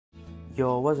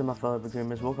Yo, what's up my fellow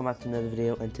gamers, welcome back to another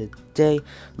video, and today,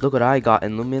 look what I got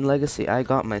in Lumion Legacy. I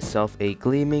got myself a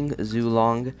Gleaming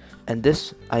Zuelong, and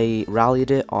this, I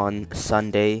rallied it on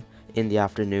Sunday in the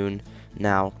afternoon.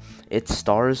 Now, its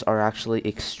stars are actually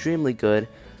extremely good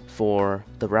for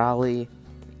the rally,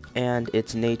 and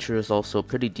its nature is also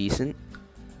pretty decent.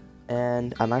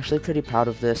 And I'm actually pretty proud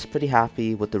of this, pretty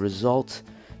happy with the result,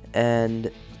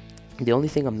 and the only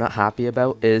thing I'm not happy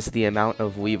about is the amount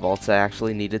of WEEVOLTs I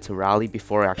actually needed to rally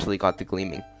before I actually got the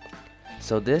Gleaming.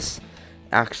 So this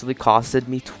actually costed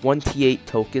me 28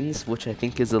 tokens, which I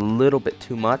think is a little bit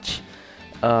too much.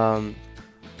 I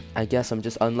guess I'm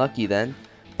just unlucky then,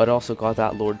 but also got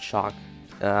that Lord Shock.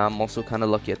 I'm also kind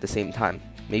of lucky at the same time.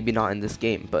 Maybe not in this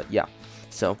game, but yeah.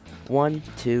 So 1,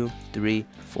 2, 3,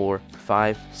 4,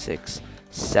 5, 6,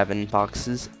 7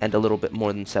 boxes, and a little bit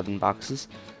more than 7 boxes.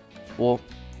 Well,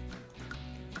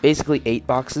 basically 8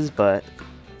 boxes, but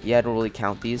yeah, I don't really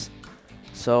count these.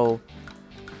 So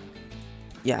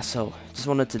yeah, so just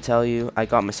wanted to tell you I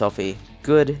got myself a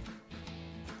good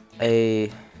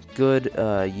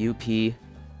UP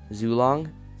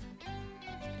Zuelong,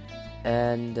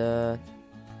 and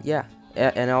yeah,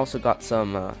 and I also got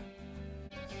some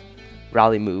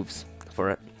rally moves for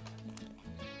it.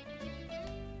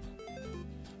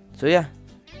 So yeah,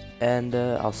 and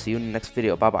I'll see you in the next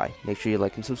video. Bye bye. Make sure you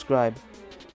like and subscribe.